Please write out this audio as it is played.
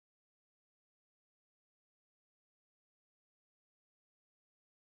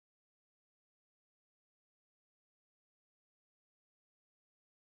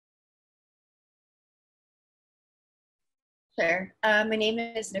Sure. My name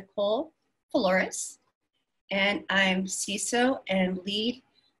is Nicole Fellouris, and I'm CISO and lead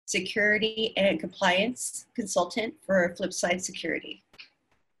security and compliance consultant for Flipside Security.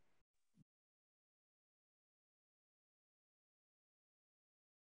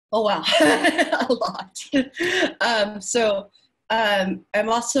 Oh, wow, a lot. I'm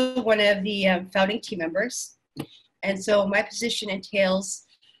also one of the founding team members. And so my position entails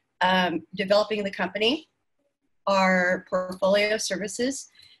developing the company, our portfolio of services,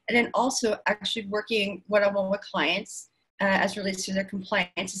 and then also actually working one-on-one with clients as relates to their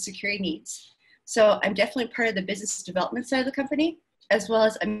compliance and security needs. So I'm definitely part of the business development side of the company, as well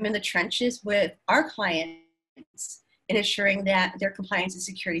as I'm in the trenches with our clients in ensuring that their compliance and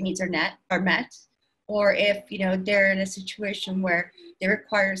security needs are met, or if they're in a situation where they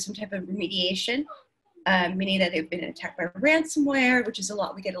require some type of remediation, meaning that they've been attacked by ransomware, which is a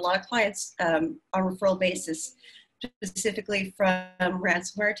lot. We get a lot of clients on a referral basis, specifically from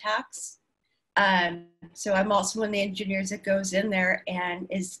ransomware attacks. So I'm also one of the engineers that goes in there and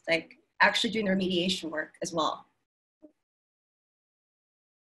is like actually doing the remediation work as well.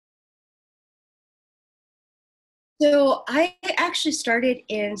 So I actually started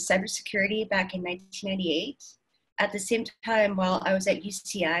in cybersecurity back in 1998, at the same time while I was at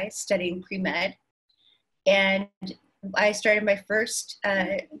UCI studying pre-med. And I started my first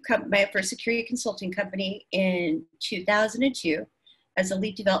security consulting company in 2002 as a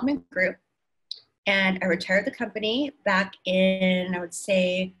lead development group. And I retired the company back in, I would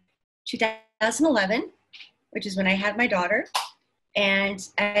say, 2011, which is when I had my daughter. And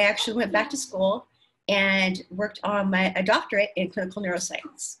I actually went back to school and worked on a doctorate in clinical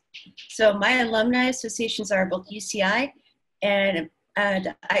neuroscience. So my alumni associations are both UCI and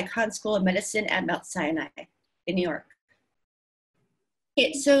the Icahn School of Medicine at Mount Sinai in New York.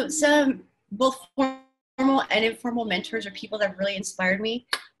 Okay, so some both formal and informal mentors are people that really inspired me.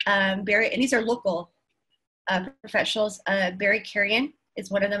 Barry, and these are local professionals. Barry Carrion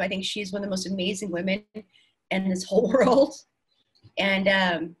is one of them. I think she's one of the most amazing women in this whole world.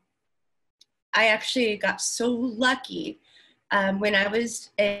 And I actually got so lucky when I was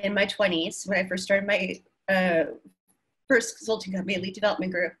in my 20s, when I first started my first consulting company, Elite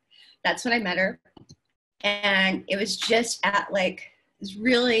Development Group. That's when I met her. And it was just at like this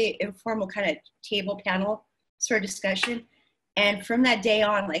really informal kind of table panel sort of discussion. And from that day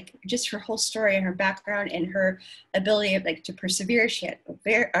on, like just her whole story and her background and her ability of like to persevere, she had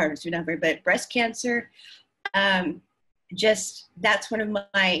breast cancer. Just that's one of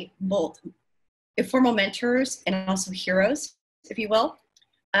my both informal mentors and also heroes, if you will.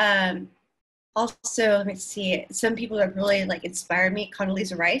 Also, let me see, some people that really like inspired me,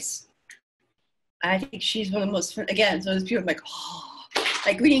 Condoleezza Rice. I think she's one of the most, again, so those people like, oh,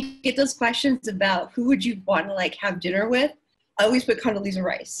 like when you get those questions about who would you want to like have dinner with, I always put Condoleezza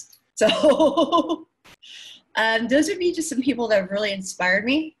Rice. So those would be just some people that really inspired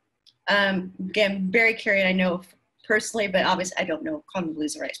me. Again, Barry Carey, I know personally, but obviously I don't know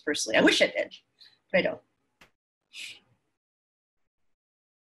Condoleezza Rice personally. I wish I did, but I don't.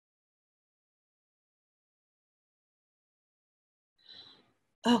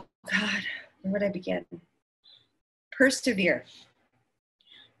 Oh God, where would I begin? Persevere.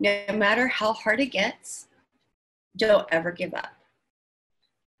 No matter how hard it gets, don't ever give up.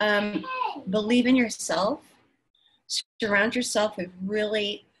 Believe in yourself. Surround yourself with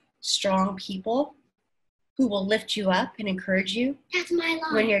really strong people who will lift you up and encourage you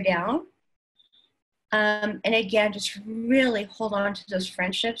when you're down. And again, just really hold on to those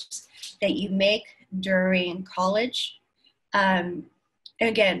friendships that you make during college.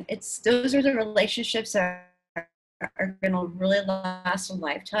 Again, those are the relationships that are going to really last a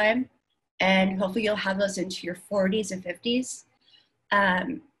lifetime, and hopefully you'll have those into your 40s and 50s.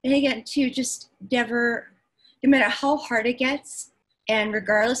 And again, too, just never, no matter how hard it gets, and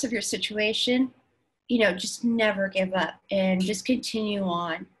regardless of your situation, just never give up and just continue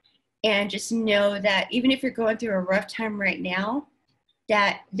on. And just know that even if you're going through a rough time right now,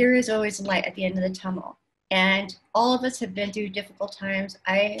 that there is always light at the end of the tunnel. And all of us have been through difficult times.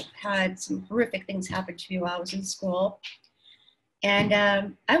 I had some horrific things happen to me while I was in school. And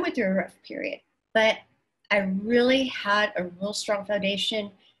I went through a rough period. But I really had a real strong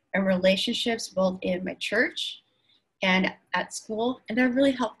foundation and relationships both in my church and at school. And that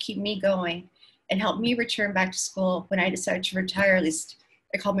really helped keep me going and helped me return back to school when I decided to retire, at least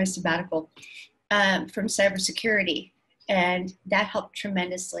I called my sabbatical, from cybersecurity. And that helped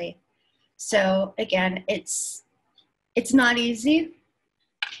tremendously. So again, it's not easy,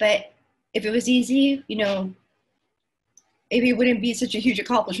 but if it was easy, maybe it wouldn't be such a huge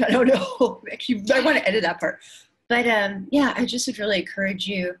accomplishment. I don't know. Actually, I want to edit that part. But yeah, I just would really encourage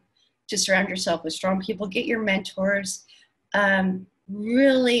you to surround yourself with strong people, get your mentors,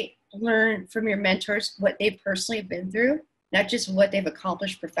 really learn from your mentors what they've personally been through, not just what they've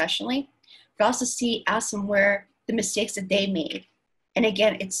accomplished professionally, but also ask them where the mistakes that they made. And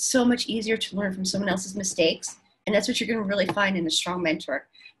again, it's so much easier to learn from someone else's mistakes. And that's what you're going to really find in a strong mentor.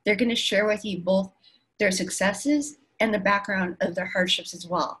 They're going to share with you both their successes and the background of their hardships as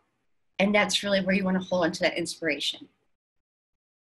well. And that's really where you want to hold on to that inspiration.